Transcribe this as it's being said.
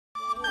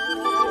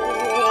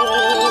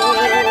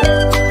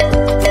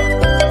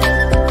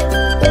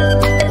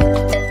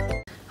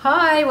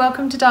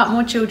welcome to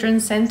Dartmoor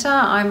Children's Centre.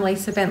 I'm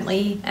Lisa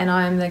Bentley and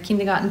I'm the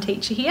kindergarten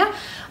teacher here.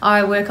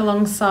 I work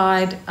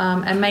alongside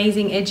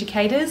amazing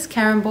educators,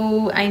 Karen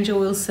Ball, Angel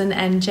Wilson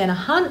and Jenna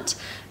Hunt,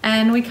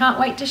 and we can't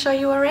wait to show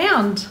you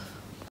around.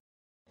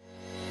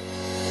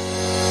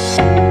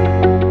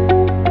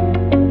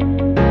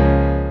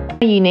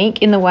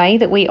 Unique in the way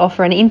that we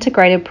offer an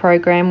integrated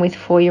program with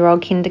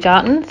 4-year-old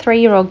kindergarten,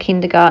 3-year-old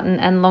kindergarten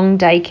and long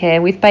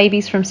daycare with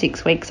babies from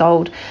 6 weeks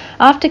old.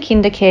 After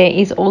kindercare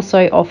is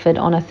also offered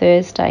on a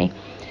Thursday.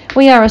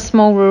 We are a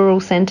small rural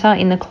centre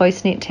in the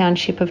close-knit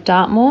township of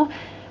Dartmoor.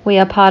 We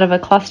are part of a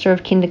cluster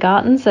of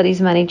kindergartens that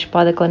is managed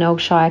by the Glenelg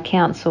Shire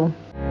Council.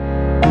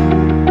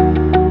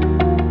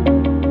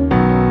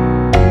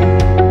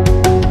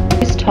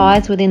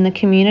 Ties within the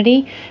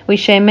community. We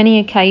share many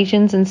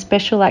occasions and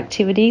special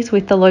activities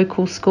with the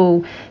local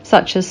school,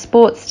 such as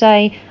sports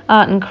day,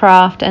 art and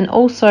craft, and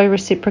also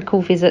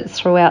reciprocal visits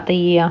throughout the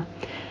year.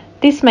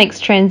 This makes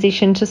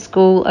transition to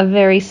school a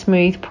very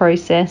smooth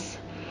process.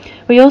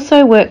 We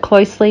also work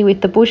closely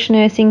with the Bush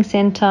Nursing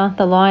Centre,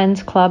 the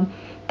Lions Club,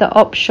 the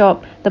Op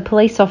Shop, the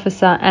Police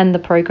Officer and the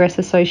Progress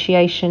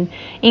Association.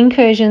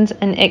 Incursions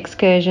and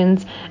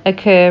excursions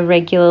occur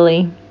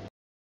regularly.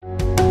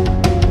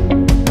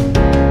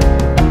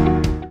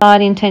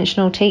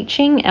 Intentional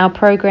teaching, our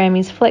program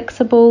is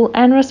flexible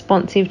and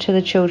responsive to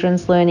the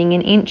children's learning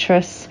and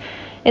interests.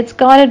 It's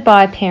guided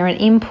by parent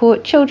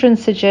input,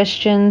 children's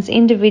suggestions,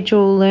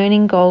 individual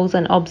learning goals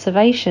and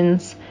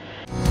observations.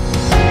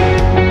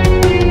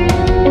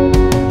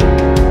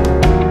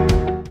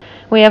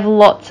 We have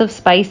lots of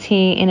space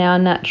here in our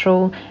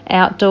natural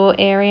outdoor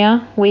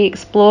area. We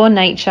explore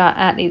nature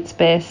at its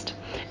best.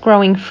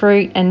 Growing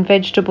fruit and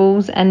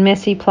vegetables and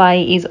messy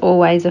play is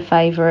always a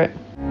favourite.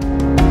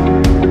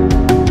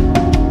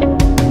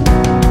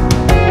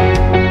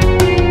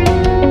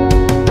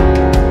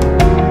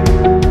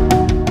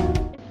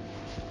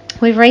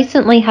 We've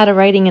recently had a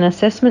rating and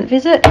assessment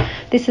visit.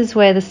 This is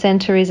where the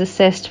centre is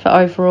assessed for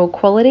overall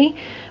quality.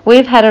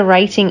 We've had a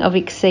rating of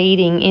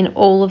exceeding in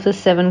all of the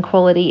 7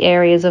 quality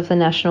areas of the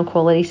National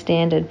Quality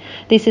Standard.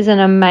 This is an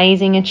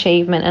amazing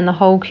achievement and the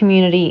whole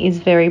community is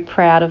very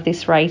proud of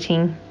this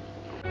rating.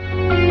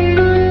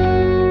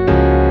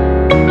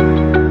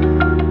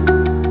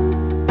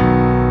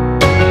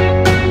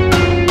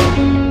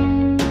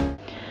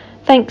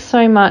 Thanks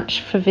so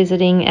much for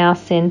visiting our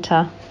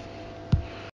centre.